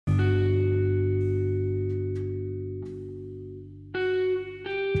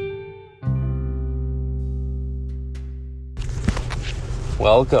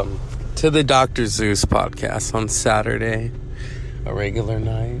Welcome to the Dr. Zeus podcast on Saturday. A regular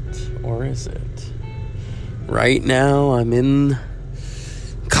night, or is it? Right now, I'm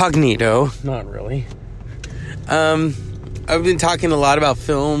incognito. Not really. I've been talking a lot about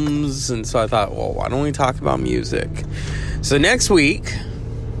films, and so I thought, well, why don't we talk about music? So next week,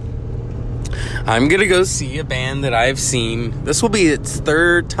 I'm going to go see a band that I've seen. This will be its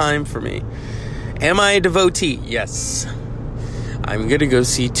third time for me. Am I a devotee? Yes. I'm going to go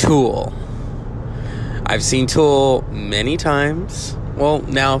see Tool. I've seen Tool many times. Well,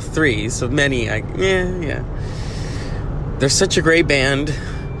 now 3, so many. Yeah. They're such a great band.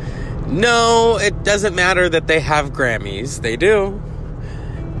 No, it doesn't matter that they have Grammys. They do.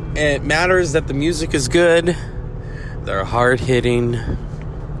 It matters that the music is good. They're hard-hitting.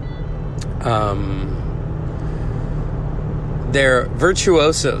 They're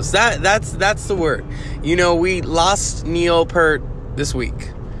virtuosos. That's the word. You know, we lost Neil Peart this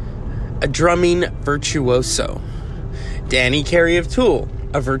week. A drumming virtuoso. Danny Carey of Tool,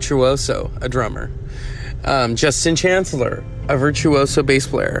 a virtuoso, a drummer. Justin Chancellor, a virtuoso bass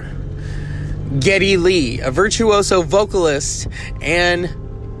player. Geddy Lee, a virtuoso vocalist, and...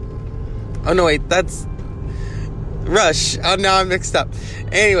 Oh, no, wait, that's... Rush. Oh, now I'm mixed up.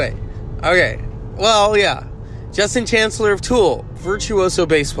 Anyway, okay. Well, yeah. Justin Chancellor of Tool, virtuoso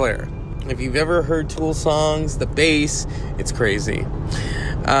bass player. If you've ever heard Tool songs, the bass, it's crazy.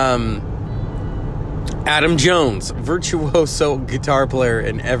 Adam Jones, virtuoso guitar player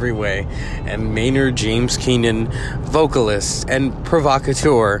in every way, and Maynard James Keenan, vocalist and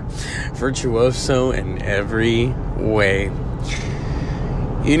provocateur, virtuoso in every way.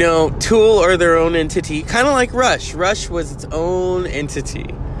 You know, Tool are their own entity, kind of like Rush. Rush was its own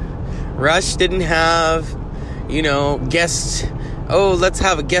entity. Rush didn't have, let's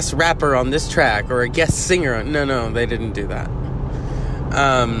have a guest rapper on this track or a guest singer. No, they didn't do that.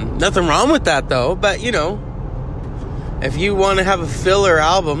 Nothing wrong with that, though. But, if you want to have a filler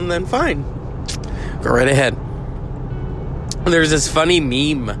album, then fine. Go right ahead. There's this funny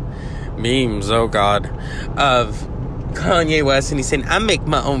memes, oh God, of Kanye West, and he's saying, I make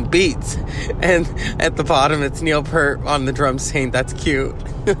my own beats. And at the bottom, it's Neil Peart on the drums saying, that's cute.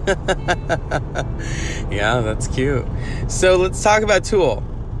 Yeah, that's cute. So let's talk about Tool.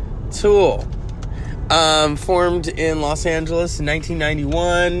 Tool. Formed in Los Angeles in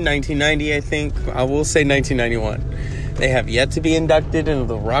 1990, I think. I will say 1991. They have yet to be inducted into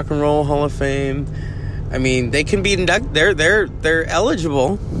the Rock and Roll Hall of Fame. I mean, they can be inducted. They're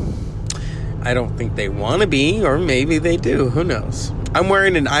eligible. I don't think they want to be, or maybe they do. Who knows? I'm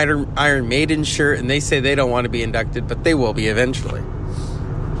wearing an Iron Maiden shirt, and they say they don't want to be inducted, but they will be eventually.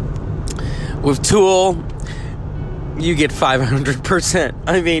 With Tool, you get 500%.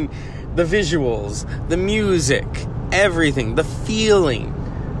 I mean, the visuals, the music, everything, the feeling.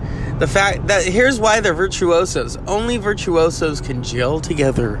 The fact that here's why they're virtuosos. Only virtuosos can gel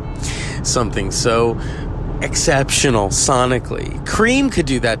together something so exceptional sonically. Cream could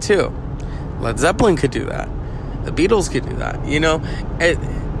do that too. Led Zeppelin could do that. The Beatles could do that.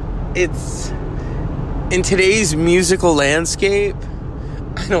 It's in today's musical landscape.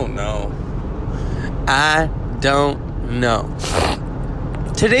 I don't know.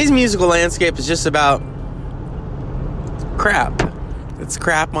 Today's musical landscape is just about crap. It's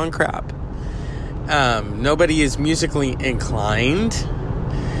crap on crap. Nobody is musically inclined.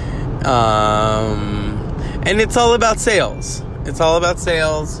 And it's all about sales. It's all about,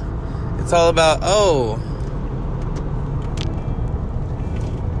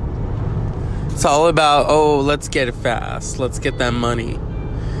 let's get it fast. Let's get that money.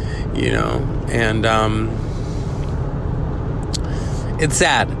 And it's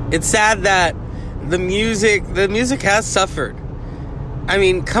sad. It's sad that the music has suffered. I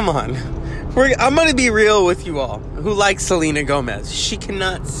mean, come on. I'm going to be real with you all who like Selena Gomez. She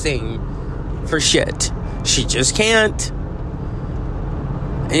cannot sing for shit. She just can't.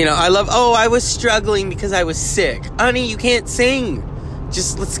 I was struggling because I was sick. Honey, you can't sing.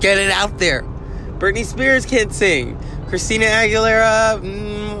 Just let's get it out there. Britney Spears can't sing. Christina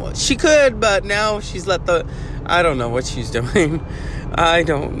Aguilera, she could, but now she's I don't know what she's doing. I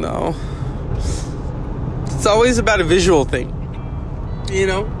don't know. It's always about a visual thing,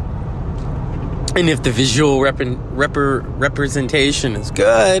 And if the visual representation is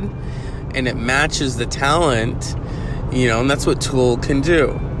good and it matches the talent, and that's what Tool can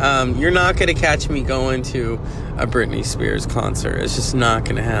do. You're not going to catch me going to a Britney Spears concert. It's just not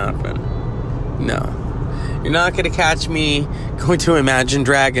going to happen. No. You're not going to catch me going to Imagine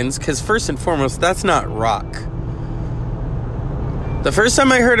Dragons, because first and foremost, that's not rock. The first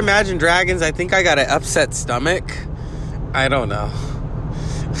time I heard Imagine Dragons, I think I got an upset stomach. I don't know.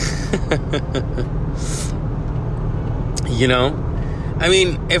 You know? I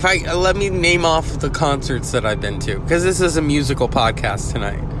mean, let me name off the concerts that I've been to, because this is a musical podcast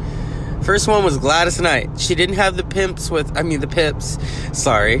tonight. First one was Gladys Knight. She didn't have the Pips. She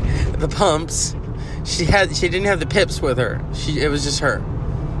didn't have the Pips with her. It was just her.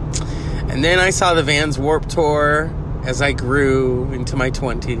 And then I saw the Vans Warped Tour as I grew into my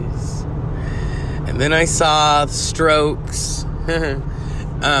 20s. And then I saw the Strokes,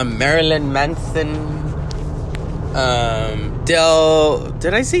 Marilyn Manson,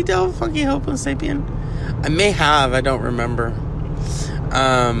 did I see Del Funky Homo Sapien? I may have, I don't remember.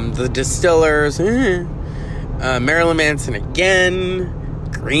 The Distillers, Marilyn Manson again,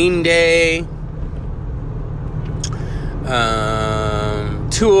 Green Day,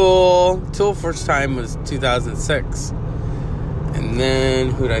 Tool first time was 2006. And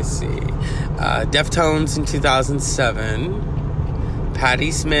then who'd I see? Deftones in 2007,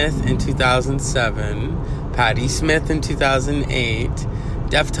 Patti Smith in 2007, Patti Smith in 2008,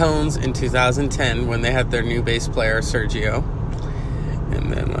 Deftones in 2010 when they had their new bass player Sergio.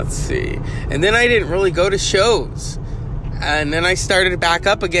 And then let's see. And then I didn't really go to shows. And then I started back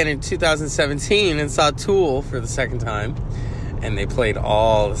up again in 2017 and saw Tool for the second time. And they played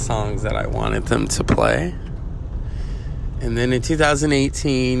all the songs that I wanted them to play. And then in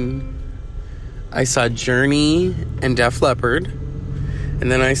 2018, I saw Journey and Def Leppard.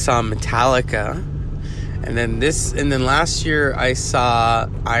 And then I saw Metallica. And then last year I saw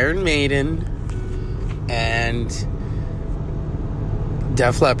Iron Maiden and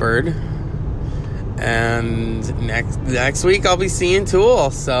Def Leppard. And next week I'll be seeing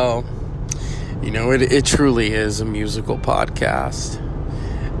Tool. So, you know, it truly is a musical podcast.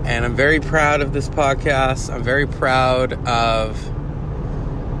 And I'm very proud of this podcast. I'm very proud of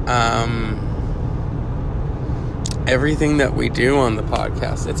everything that we do on the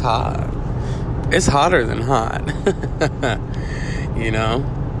podcast. It's hot. It's hotter than hot. You know?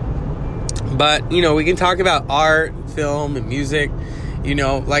 But, you know, we can talk about art, film, and music. You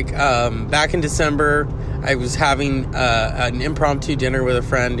know, like back in December, I was having an impromptu dinner with a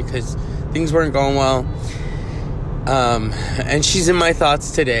friend because things weren't going well. And she's in my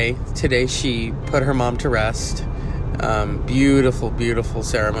thoughts today. Today she put her mom to rest. Beautiful, beautiful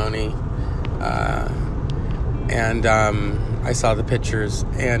ceremony. And I saw the pictures.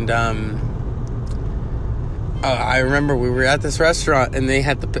 And I remember we were at this restaurant and they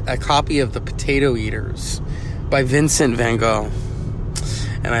had a copy of The Potato Eaters by Vincent van Gogh.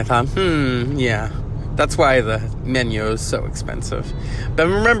 And I thought, yeah, that's why the menu is so expensive. But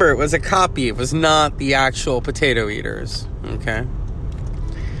remember, it was a copy. It was not the actual Potato Eaters. Okay?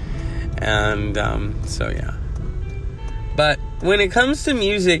 And, so yeah. But when it comes to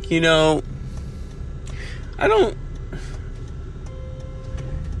music, you know,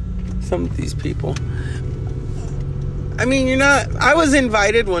 some of these people, I mean, I was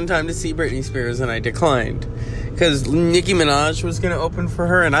invited one time to see Britney Spears and I declined. Because Nicki Minaj was going to open for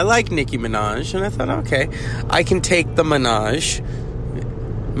her. And I like Nicki Minaj. And I thought, okay, I can take the Minaj.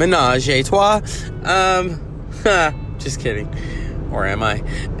 Menage a trois. Just kidding. Or am I?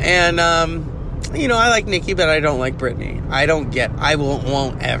 And, you know, I like Nicki, but I don't like Britney. I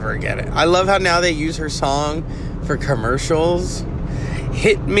won't ever get it. I love how now they use her song for commercials.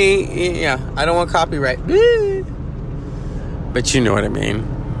 Hit me. Yeah, I don't want copyright. But you know what I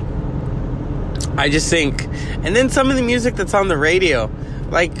mean. I just think, and then some of the music that's on the radio,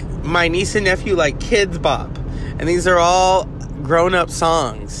 like my niece and nephew like Kids Bop, and these are all grown-up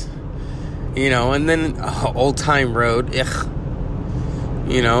songs, you know, and then Old Time Road,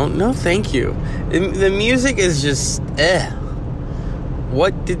 you know, no thank you. The music is just,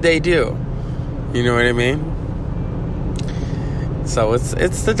 what did they do? You know what I mean? So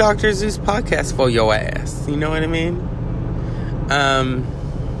it's the Dr. Zeus podcast for your ass, you know what I mean?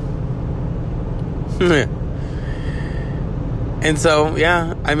 And so,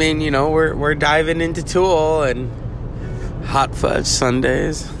 yeah, I mean, you know, we're diving into Tool and Hot Fudge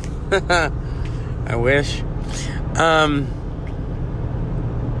Sundays. I wish.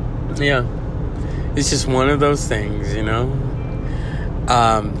 Yeah, it's just one of those things, you know.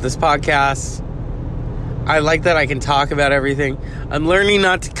 This podcast, I like that I can talk about everything. I'm learning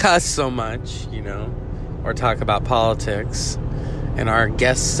not to cuss so much, you know, or talk about politics. And our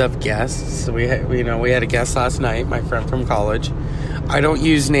guests of guests. We had a guest last night, my friend from college. I don't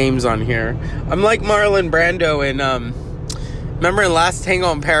use names on here. I'm like Marlon Brando in, remember in Last Tango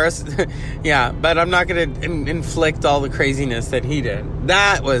in Paris? Yeah, but I'm not going to inflict all the craziness that he did.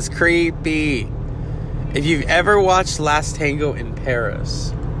 That was creepy. If you've ever watched Last Tango in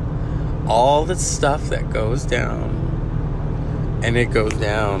Paris, all the stuff that goes down And it goes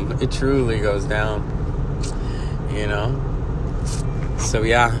down. It truly goes down. You know? So,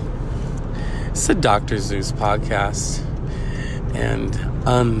 yeah. It's the Dr. Zeus podcast. And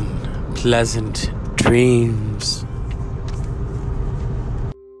unpleasant dreams.